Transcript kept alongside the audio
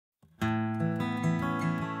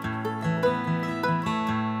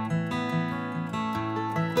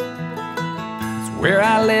Where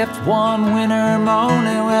I left one winter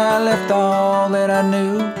morning, where I left all that I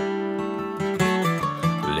knew.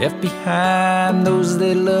 Left behind those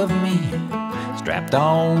that loved me, strapped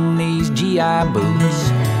on these GI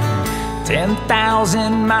boots.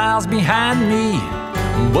 10,000 miles behind me,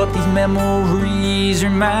 but these memories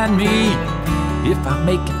remind me, if I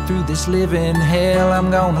make it through this living hell,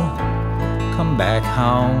 I'm gonna come back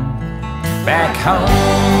home. Back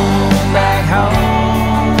home, back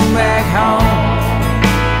home, back home.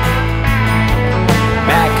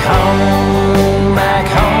 Back home, back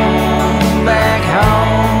home, back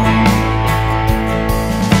home.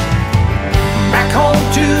 Back home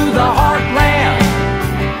to the heartland,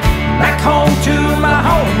 back home to my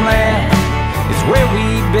homeland. It's where we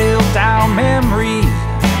built our memories,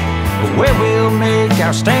 where we'll make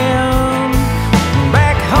our stand.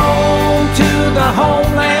 Back home to the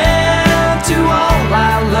homeland, to all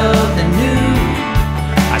I loved and knew.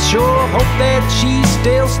 I sure hope that she's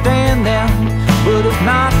still standing, but if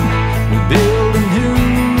not, we build a new.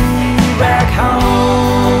 Back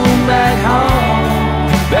home, back home,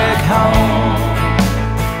 back home.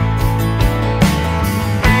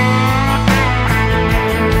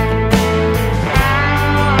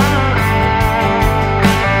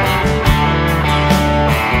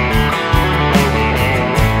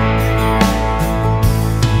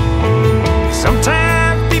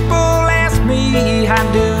 Sometimes people ask me, how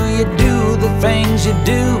do you do the things you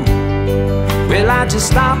do? Well, I just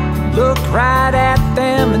stop, look right at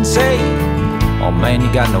them and say, oh man, you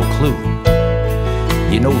got no clue.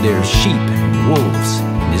 You know there's sheep and wolves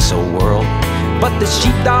in this old world, but the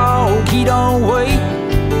sheepdog, he don't wait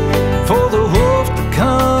for the wolf to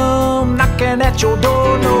come knocking at your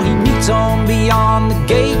door. No, he meets on beyond the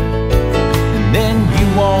gate, and then you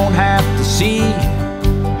won't have to see.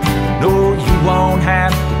 No, you won't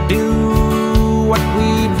have to do what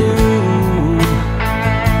we do.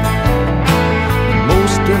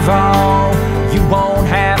 Of all, you won't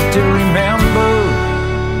have to remember,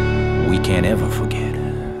 we can't ever forget.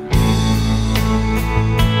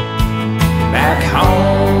 Back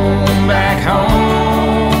home, back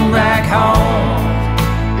home, back home.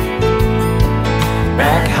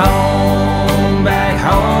 Back home, back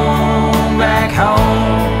home, back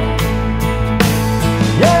home.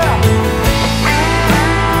 Yeah!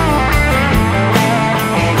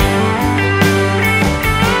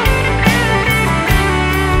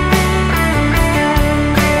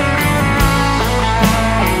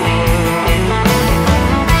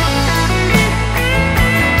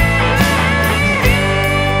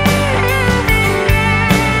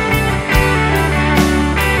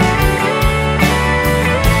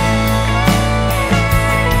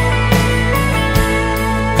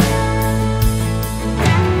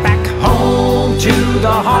 To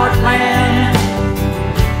the heartland,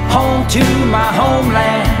 home to my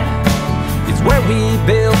homeland. It's where we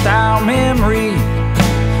built our memory,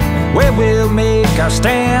 where we'll make our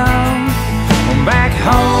stand. Back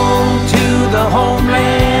home to the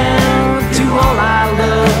homeland, to all I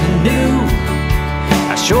loved and knew.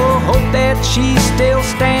 I sure hope that she's still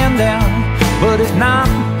standing, but if not,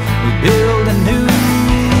 we build a new.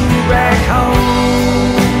 Back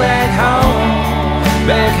home, back home,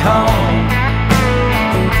 back home.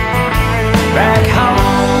 Back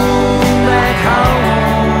home, back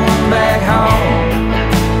home, back home.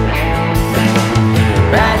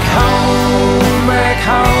 Back home, back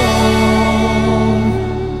home,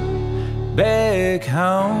 back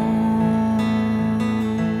home.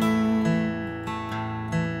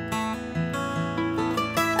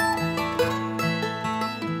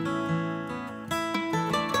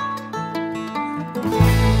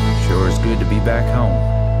 Sure is good to be back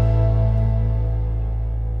home.